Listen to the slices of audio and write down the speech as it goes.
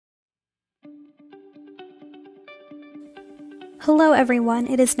Hello everyone,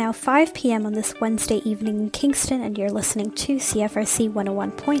 it is now 5 p.m. on this Wednesday evening in Kingston and you're listening to CFRC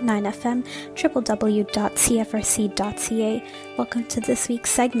 101.9 FM, www.cfrc.ca. Welcome to this week's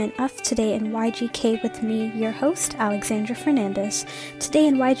segment of Today in YGK with me, your host, Alexandra Fernandez. Today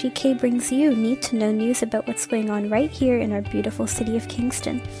in YGK brings you need-to-know news about what's going on right here in our beautiful city of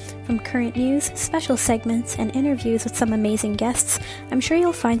Kingston. From current news, special segments, and interviews with some amazing guests, I'm sure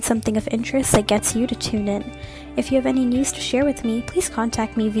you'll find something of interest that gets you to tune in. If you have any news to share with me, please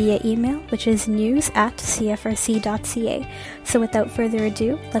contact me via email, which is news@cfrc.ca. So without further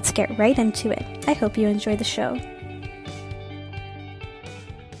ado, let's get right into it. I hope you enjoy the show.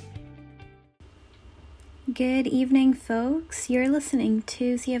 Good evening, folks. You're listening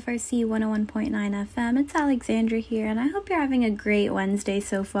to CFRC 101.9 FM. It's Alexandra here, and I hope you're having a great Wednesday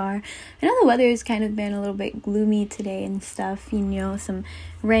so far. I know the weather has kind of been a little bit gloomy today and stuff, some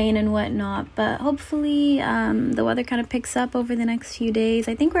rain and whatnot, but hopefully the weather kind of picks up over the next few days.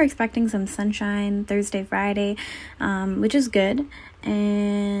 I think we're expecting some sunshine Thursday, Friday, which is good,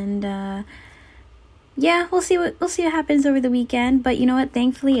 and yeah, we'll see what happens over the weekend. But you know what?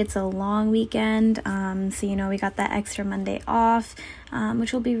 Thankfully, it's a long weekend. So we got that extra Monday off,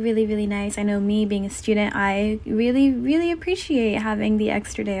 which will be really, really nice. I know me being a student, I really, really appreciate having the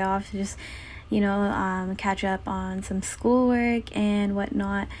extra day off to just, catch up on some schoolwork and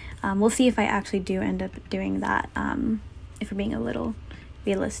whatnot. We'll see if I actually do end up doing that. If we're being a little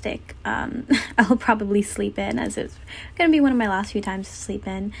realistic, I'll probably sleep in, as it's going to be one of my last few times to sleep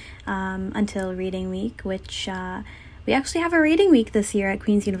in until reading week, which we actually have a reading week this year at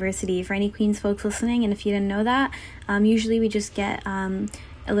Queen's University for any Queen's folks listening. And if you didn't know that, usually we just get a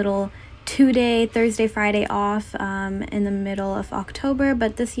little 2-day Thursday, Friday off in the middle of October,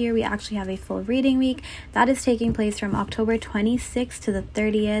 but this year we actually have a full reading week that is taking place from October 26th to the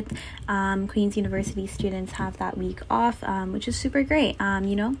 30th. Queen's University students have that week off, which is super great,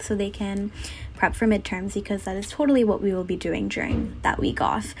 so they can prep for midterms, because that is totally what we will be doing during that week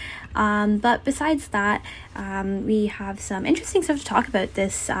off. But besides that, we have some interesting stuff to talk about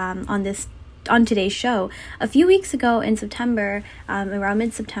on today's show. A few weeks ago in September, around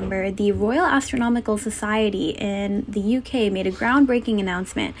mid-September, the Royal Astronomical Society in the UK made a groundbreaking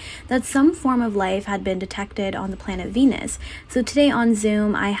announcement that some form of life had been detected on the planet Venus. So today on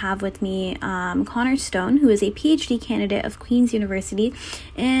Zoom, I have with me Connor Stone, who is a PhD candidate of Queen's University,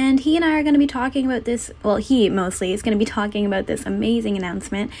 and he and I are going to be talking about this, well, he mostly is going to be talking about this amazing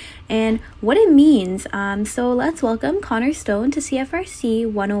announcement and what it means. So let's welcome Connor Stone to CFRC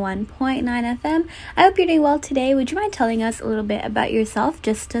 101.9 FM. I hope you're doing well today. Would you mind telling us a little bit about yourself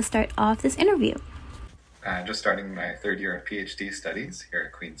just to start off this interview? I'm just starting my third year of PhD studies here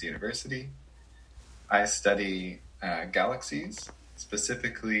at Queen's University. I study galaxies,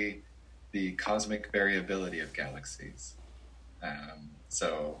 specifically the cosmic variability of galaxies.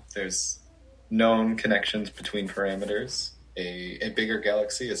 So there's known connections between parameters. A bigger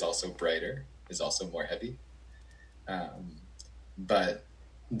galaxy is also brighter, is also more heavy. But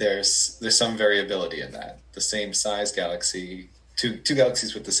there's some variability in that. The same size galaxy, two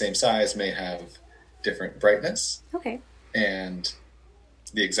galaxies with the same size may have different brightness. Okay. And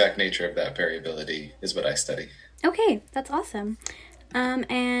the exact nature of that variability is what I study. Okay, that's awesome.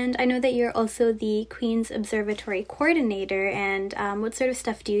 And I know that you're also the Queen's Observatory Coordinator, and what sort of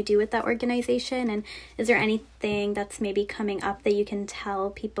stuff do you do with that organization? And is there anything that's maybe coming up that you can tell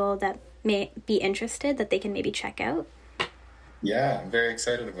people that may be interested that they can maybe check out? Yeah, I'm very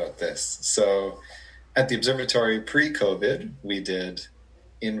excited about this. So at the observatory pre-COVID, we did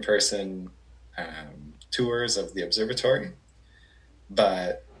in-person tours of the observatory.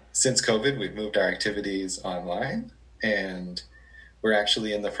 But since COVID, we've moved our activities online, and we're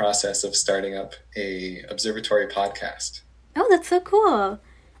actually in the process of starting up a observatory podcast. Oh, that's so cool.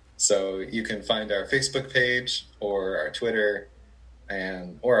 So you can find our Facebook page or our Twitter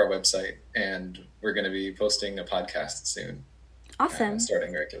or our website, and we're going to be posting a podcast soon. Awesome.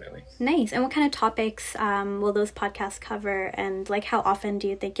 Starting regularly. Nice. And what kind of topics will those podcasts cover, and how often do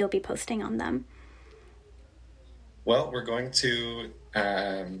you think you'll be posting on them? Well, we're going to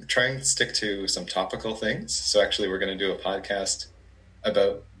try and stick to some topical things. So actually, we're going to do a podcast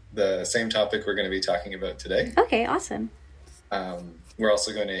about the same topic we're going to be talking about today. Okay, awesome. We're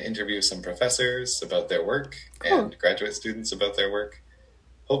also going to interview some professors about their work. Cool. And graduate students about their work.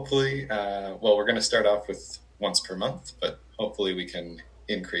 Hopefully, we're going to start off with once per month, but hopefully we can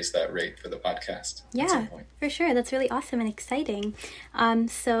increase that rate for the podcast at some Yeah, point. for sure. That's really awesome and exciting.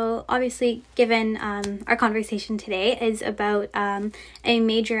 So obviously, given our conversation today is about a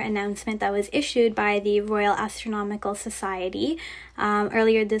major announcement that was issued by the Royal Astronomical Society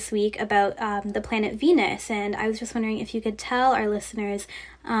earlier this week about the planet Venus. And I was just wondering if you could tell our listeners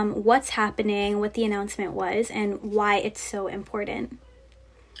what's happening, what the announcement was, and why it's so important.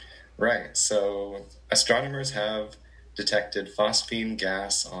 Right. So astronomers have detected phosphine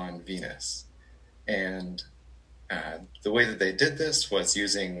gas on Venus. And the way that they did this was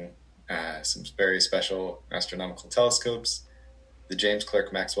using some very special astronomical telescopes, the James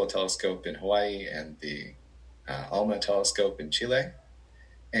Clerk Maxwell Telescope in Hawaii and the ALMA telescope in Chile.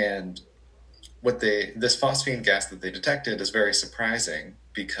 And this phosphine gas that they detected is very surprising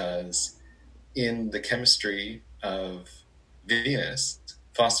because in the chemistry of Venus,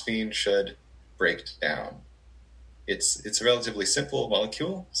 phosphine should break down. It's a relatively simple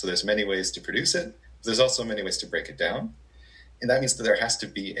molecule, so there's many ways to produce it. But there's also many ways to break it down. And that means that there has to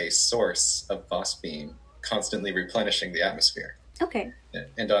be a source of phosphine constantly replenishing the atmosphere. Okay.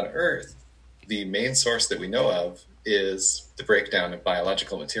 And on Earth, the main source that we know of is the breakdown of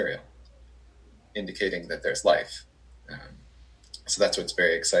biological material, indicating that there's life. So that's what's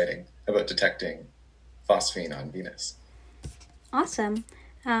very exciting about detecting phosphine on Venus. Awesome.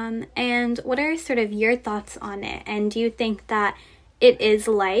 And what are sort of your thoughts on it? And do you think that it is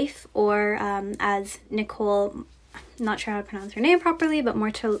life, or as Nicole, not sure how to pronounce her name properly, but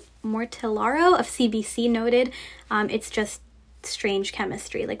Mortellaro of CBC noted, it's just strange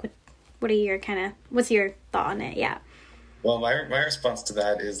chemistry? Like, what's your thought on it? Yeah. Well, my response to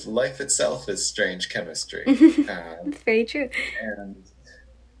that is life itself is strange chemistry. That's very true. And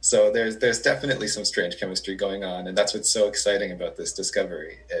so there's definitely some strange chemistry going on, and that's what's so exciting about this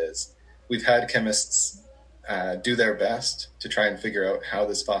discovery is we've had chemists do their best to try and figure out how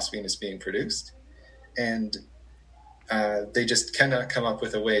this phosphine is being produced, and they just cannot come up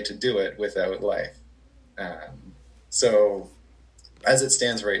with a way to do it without life. So as it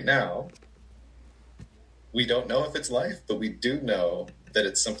stands right now, we don't know if it's life, but we do know that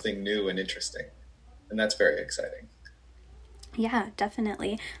it's something new and interesting, and that's very exciting. Yeah,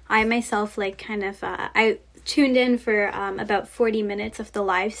 definitely. I myself I tuned in for about 40 minutes of the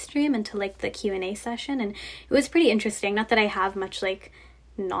live stream until the Q&A session, and it was pretty interesting. Not that I have much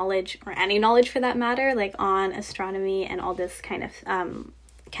knowledge, or any knowledge for that matter, on astronomy and all this kind of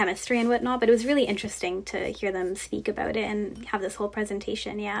chemistry and whatnot, but it was really interesting to hear them speak about it and have this whole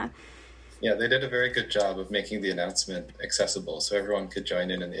presentation. Yeah, they did a very good job of making the announcement accessible so everyone could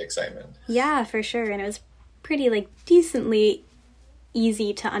join in the excitement. Yeah, for sure. And it was pretty decently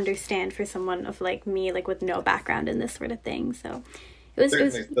easy to understand for someone of me, with no background in this sort of thing. So it was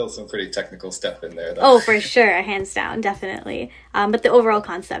still some pretty technical stuff in there, though. Oh, for sure, hands down, definitely. But the overall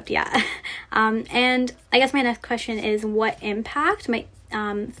concept, yeah. And I guess my next question is, what impact might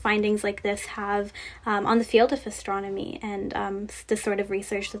findings like this have on the field of astronomy and the sort of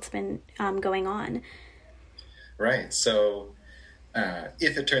research that's been going on? Right. So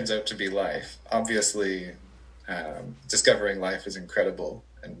if it turns out to be life, obviously discovering life is incredible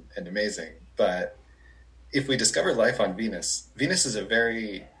and amazing. But if we discover life on Venus, Venus is a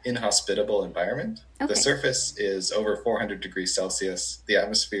very inhospitable environment. Okay. The surface is over 400 degrees Celsius. The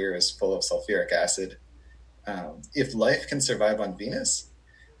atmosphere is full of sulfuric acid. If life can survive on Venus,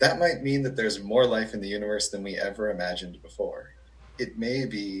 that might mean that there's more life in the universe than we ever imagined before. It may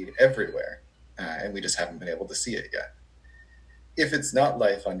be everywhere, and we just haven't been able to see it yet. If it's not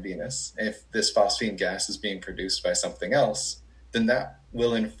life on Venus, if this phosphine gas is being produced by something else, then that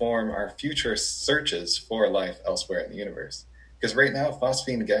will inform our future searches for life elsewhere in the universe. Because right now,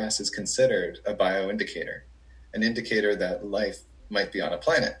 phosphine gas is considered a bioindicator, an indicator that life might be on a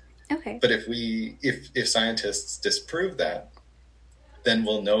planet. Okay. But if scientists disprove that, then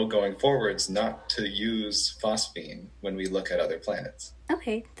we'll know going forwards not to use phosphine when we look at other planets.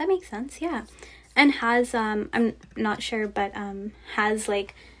 Okay, that makes sense, yeah. And has, I'm not sure, but has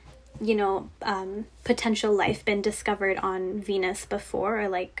potential life been discovered on Venus before,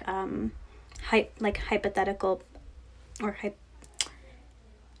 or hypothetical or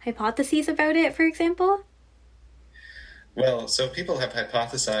hypotheses about it, for example? Well, so people have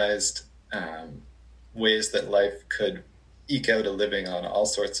hypothesized ways that life could eke out a living on all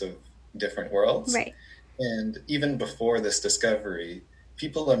sorts of different worlds. Right. And even before this discovery,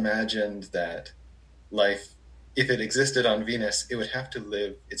 people imagined that life, if it existed on Venus, it would have to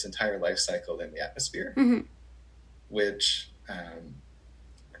live its entire life cycle in the atmosphere, which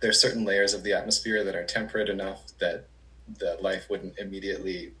there's certain layers of the atmosphere that are temperate enough that the life wouldn't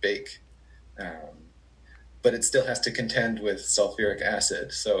immediately bake. but it still has to contend with sulfuric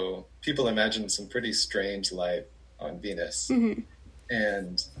acid. So people imagine some pretty strange life on Venus. Mm-hmm.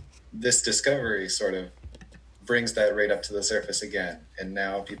 And this discovery sort of brings that right up to the surface again. And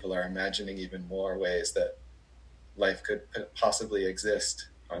now people are imagining even more ways that life could possibly exist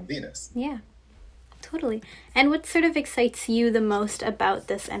on Venus. Yeah, totally. And what sort of excites you the most about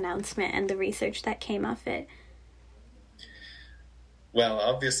this announcement and the research that came of it? Well,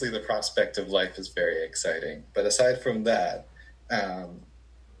 obviously the prospect of life is very exciting. But aside from that,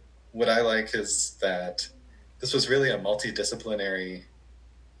 what I like is that this was really a multidisciplinary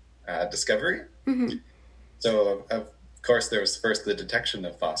discovery. Mm-hmm. So, of course, there was first the detection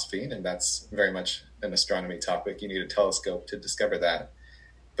of phosphine, and that's very much an astronomy topic. You need a telescope to discover that.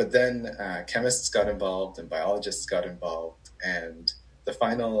 But then chemists got involved and biologists got involved, and the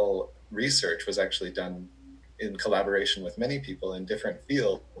final research was actually done in collaboration with many people in different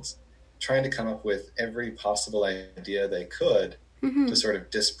fields, trying to come up with every possible idea they could Mm-hmm. to sort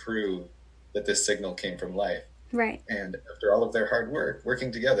of disprove that this signal came from life. Right. And after all of their hard work,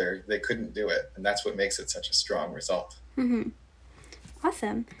 working together, they couldn't do it. And that's what makes it such a strong result. Mm-hmm.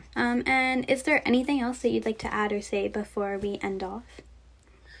 Awesome. And is there anything else that you'd like to add or say before we end off?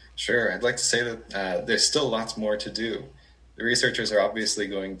 Sure. I'd like to say that there's still lots more to do. The researchers are obviously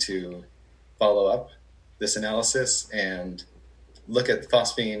going to follow up this analysis and look at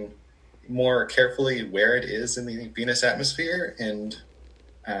phosphine more carefully, where it is in the Venus atmosphere and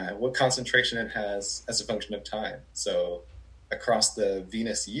what concentration it has as a function of time. So across the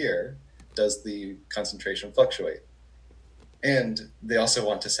Venus year, does the concentration fluctuate? And they also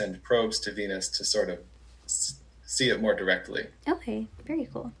want to send probes to Venus to sort of see it more directly. Okay, very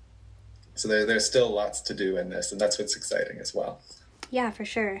cool. So there's still lots to do in this, and that's what's exciting as well. Yeah, for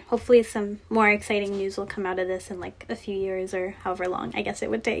sure. Hopefully some more exciting news will come out of this in like a few years or however long I guess it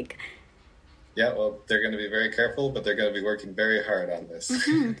would take. Yeah, well, they're going to be very careful, but they're going to be working very hard on this.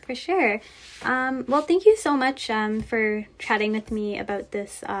 Mm-hmm, for sure. Well, thank you so much for chatting with me about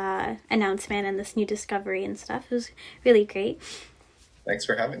this announcement and this new discovery and stuff. It was really great. Thanks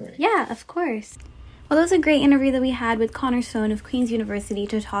for having me. Yeah, of course. Well, that was a great interview that we had with Connor Stone of Queen's University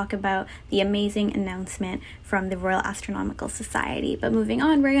to talk about the amazing announcement from the Royal Astronomical Society. But moving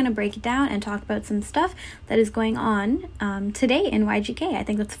on, we're going to break it down and talk about some stuff that is going on today in YGK. I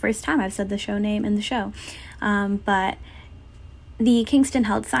think that's the first time I've said the show name in the show. But the Kingston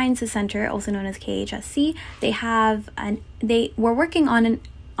Health Sciences Center, also known as KHSC, they were working on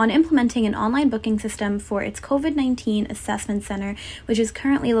implementing an online booking system for its COVID-19 assessment center, which is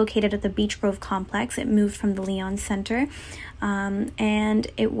currently located at the Beech Grove complex. It moved from the Leon Center, and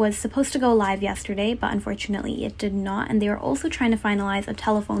it was supposed to go live yesterday, but unfortunately it did not. And they are also trying to finalize a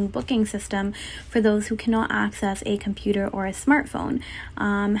telephone booking system for those who cannot access a computer or a smartphone.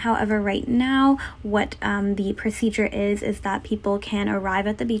 However, right now, what the procedure is that people can arrive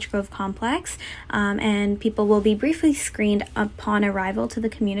at the Beech Grove complex, and people will be briefly screened upon arrival to the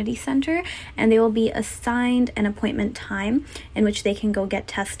community center, and they will be assigned an appointment time in which they can go get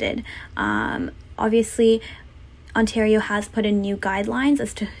tested. Obviously, Ontario has put in new guidelines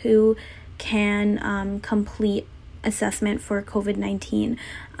as to who can complete assessment for COVID-19.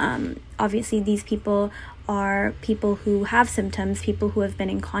 Obviously, these people are people who have symptoms, people who have been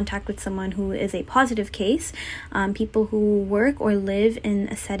in contact with someone who is a positive case, people who work or live in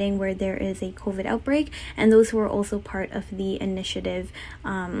a setting where there is a COVID outbreak, and those who are also part of the initiative.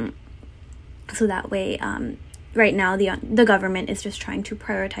 So that way, right now, the government is just trying to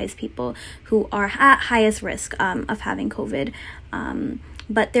prioritize people who are at highest risk of having COVID.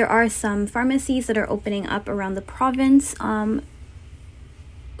 But there are some pharmacies that are opening up around the province, and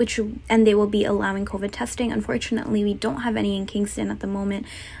they will be allowing COVID testing. Unfortunately, we don't have any in Kingston at the moment,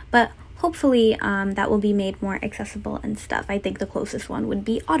 but hopefully that will be made more accessible and stuff. I think the closest one would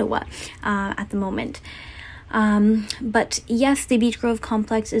be Ottawa at the moment. But yes, the Beech Grove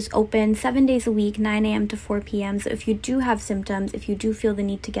complex is open 7 days a week, 9 a.m. to 4 p.m. So if you do have symptoms, if you do feel the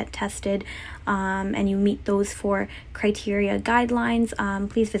need to get tested, and you meet those 4 criteria guidelines,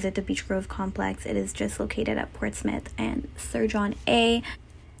 please visit the Beech Grove complex. It is just located at Portsmouth and Sir John A.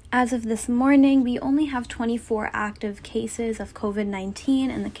 As of this morning, we only have 24 active cases of COVID-19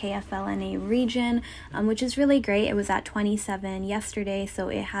 in the KFLNA region, which is really great. It was at 27 yesterday, so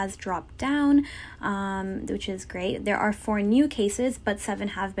it has dropped down, which is great. There are 4 new cases, but 7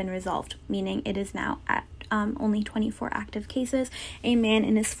 have been resolved, meaning it is now at only 24 active cases. A man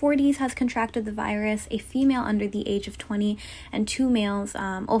in his 40s has contracted the virus, a female under the age of 20, and 2 males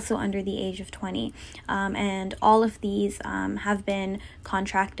also under the age of 20. And all of these have been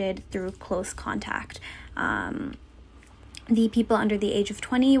contracted through close contact. The people under the age of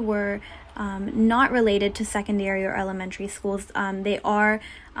 20 were not related to secondary or elementary schools. They are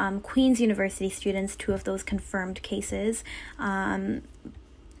Queen's University students, 2 of those confirmed cases,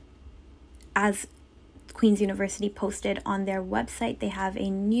 as Queen's University posted on their website. They have a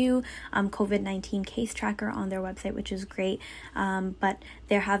new COVID-19 case tracker on their website, which is great. But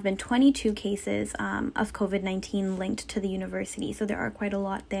there have been 22 cases of COVID-19 linked to the university. So there are quite a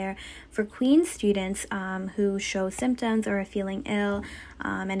lot there for Queen's students who show symptoms or are feeling ill.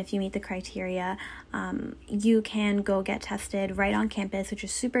 And if you meet the criteria, you can go get tested right on campus, which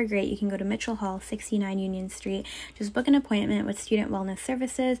is super great. You can go to Mitchell Hall, 69 Union Street, just book an appointment with Student Wellness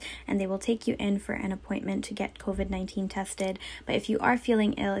Services, and they will take you in for an appointment to get COVID-19 tested. But if you are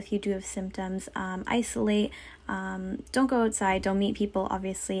feeling ill, if you do have symptoms, isolate, don't go outside, don't meet people,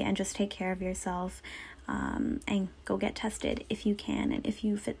 obviously, and just take care of yourself. And go get tested if you can and if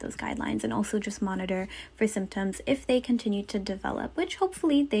you fit those guidelines, and also just monitor for symptoms if they continue to develop, which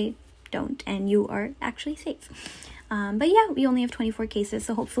hopefully they don't and you are actually safe. But yeah, we only have 24 cases,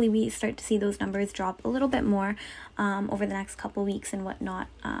 so hopefully we start to see those numbers drop a little bit more over the next couple weeks and whatnot.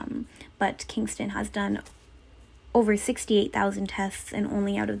 But Kingston has done over 68,000 tests, and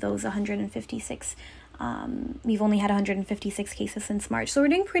only out of those 156 we've only had 156 cases since March, so we're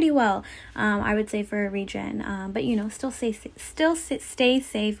doing pretty well, I would say, for a region. But still stay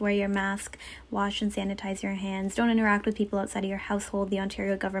safe. Wear your mask, wash and sanitize your hands. Don't interact with people outside of your household. The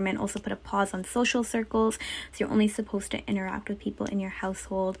Ontario government also put a pause on social circles, so you're only supposed to interact with people in your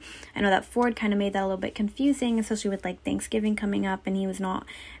household. I know that Ford kind of made that a little bit confusing, especially with Thanksgiving coming up, and he was not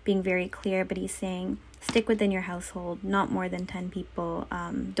being very clear, but he's saying stick within your household, not more than 10 people.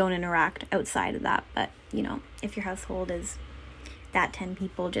 Don't interact outside of that. But, if your household is that 10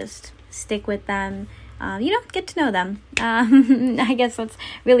 people, just stick with them. Get to know them. I guess that's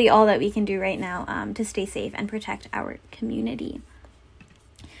really all that we can do right now to stay safe and protect our community.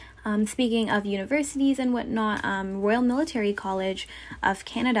 Speaking of universities and whatnot, Royal Military College of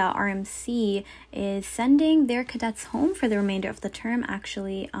Canada, RMC, is sending their cadets home for the remainder of the term,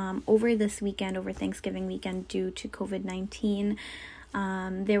 actually, over this weekend, over Thanksgiving weekend, due to COVID-19.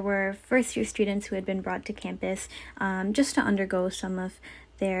 There were first-year students who had been brought to campus just to undergo some of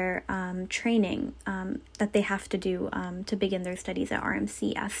their training that they have to do to begin their studies at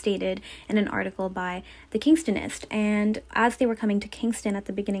RMC, as stated in an article by The Kingstonist. And as they were coming to Kingston at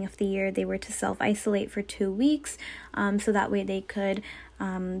the beginning of the year, they were to self-isolate for 2 weeks, so that way they could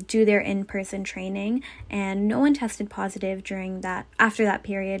do their in-person training, and no one tested positive after that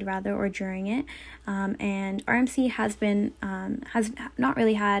period, or during it. And RMC has not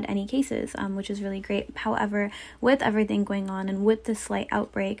really had any cases, which is really great. However, with everything going on and with the slight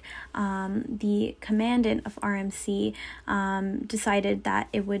outbreak, the commandant of RMC decided that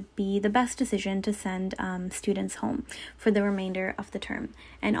it would be the best decision to send students home for the remainder of the term.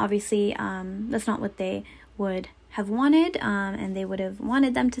 And obviously, that's not what they would have wanted, and they would have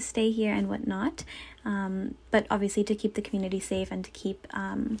wanted them to stay here and whatnot, but obviously to keep the community safe and to keep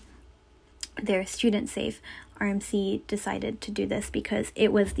their students safe, RMC decided to do this because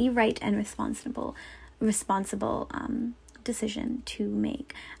it was the right and responsible decision to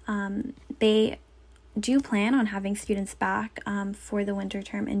make. They do plan on having students back for the winter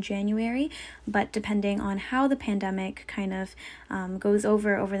term in January, but depending on how the pandemic kind of goes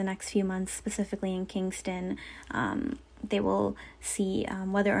over the next few months, specifically in Kingston, they will see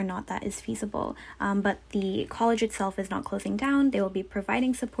whether or not that is feasible. But the college itself is not closing down. They will be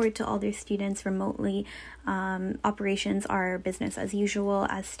providing support to all their students remotely. Operations are business as usual,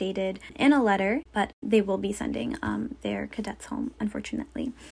 as stated in a letter, but they will be sending their cadets home,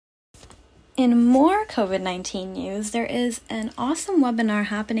 unfortunately. In more COVID-19 news, there is an awesome webinar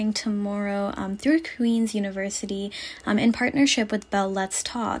happening tomorrow through Queen's University in partnership with Bell Let's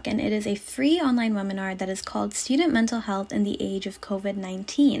Talk, and it is a free online webinar that is called Student Mental Health in the Age of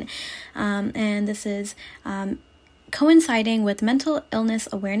COVID-19, and this is coinciding with Mental Illness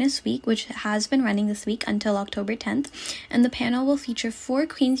Awareness Week, which has been running this week until October 10th, and the panel will feature 4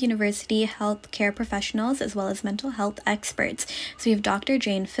 Queen's University healthcare professionals as well as mental health experts. So we have Dr.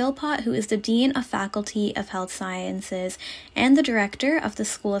 Jane Philpott, who is the Dean of Faculty of Health Sciences and the Director of the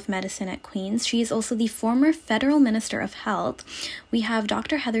School of Medicine at Queen's. She is also the former Federal Minister of Health. We have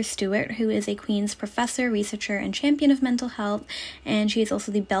Dr. Heather Stewart, who is a Queen's professor, researcher, and champion of mental health, and she is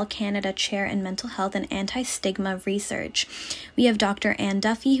also the Bell Canada Chair in Mental Health and Anti-Stigma Research research. We have Dr. Ann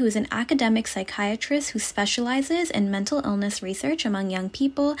Duffy, who is an academic psychiatrist who specializes in mental illness research among young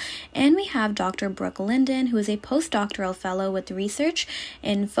people, and we have Dr. Brooke Linden, who is a postdoctoral fellow with research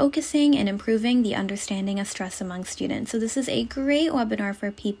in focusing and improving the understanding of stress among students. So this is a great webinar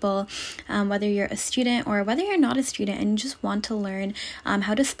for people, whether you're a student or whether you're not a student and you just want to learn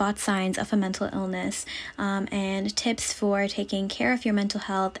how to spot signs of a mental illness, and tips for taking care of your mental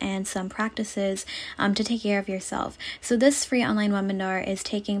health and some practices to take care of yourself. So this free online webinar is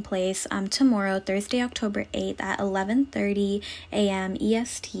taking place tomorrow, Thursday, October 8th at 11:30 a.m.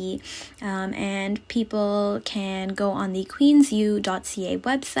 EST, and people can go on the queensu.ca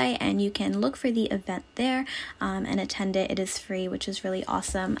website and you can look for the event there and attend it. It is free, which is really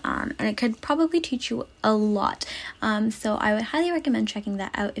awesome, and it could probably teach you a lot. So I would highly recommend checking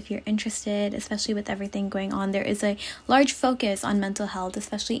that out if you're interested, especially with everything going on. There is a large focus on mental health,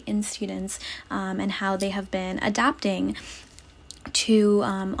 especially in students, and how they have been adapting to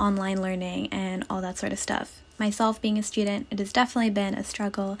online learning and all that sort of stuff. Myself being a student, it has definitely been a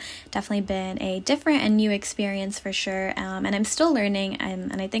struggle, definitely been a different and new experience for sure, and I'm still learning,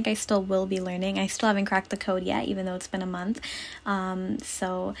 and I think I still will be learning. I still haven't cracked the code yet, even though it's been a month,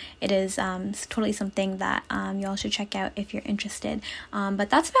 so it is totally something that you all should check out if you're interested. But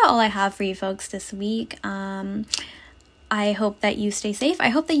that's about all I have for you folks this week. I hope that you stay safe. I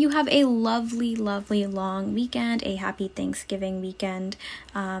hope that you have a lovely, lovely long weekend, a happy Thanksgiving weekend,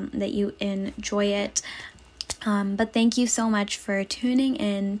 that you enjoy it. But thank you so much for tuning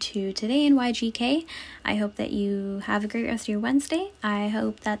in to Today in YGK. I hope that you have a great rest of your Wednesday. I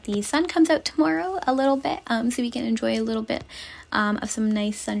hope that the sun comes out tomorrow a little bit, so we can enjoy a little bit of some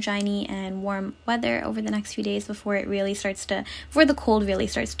nice sunshiny and warm weather over the next few days before the cold really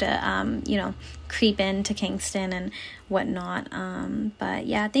starts to, creep into Kingston and whatnot. But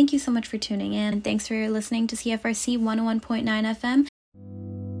yeah, thank you so much for tuning in. Thanks for listening to CFRC 101.9 FM.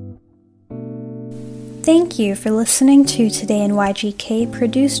 Thank you for listening to Today in YGK,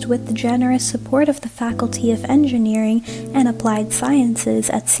 produced with the generous support of the Faculty of Engineering and Applied Sciences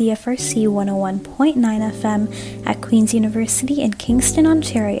at CFRC 101.9 FM at Queen's University in Kingston,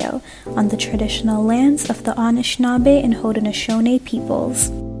 Ontario, on the traditional lands of the Anishinaabe and Haudenosaunee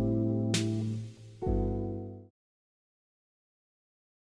peoples.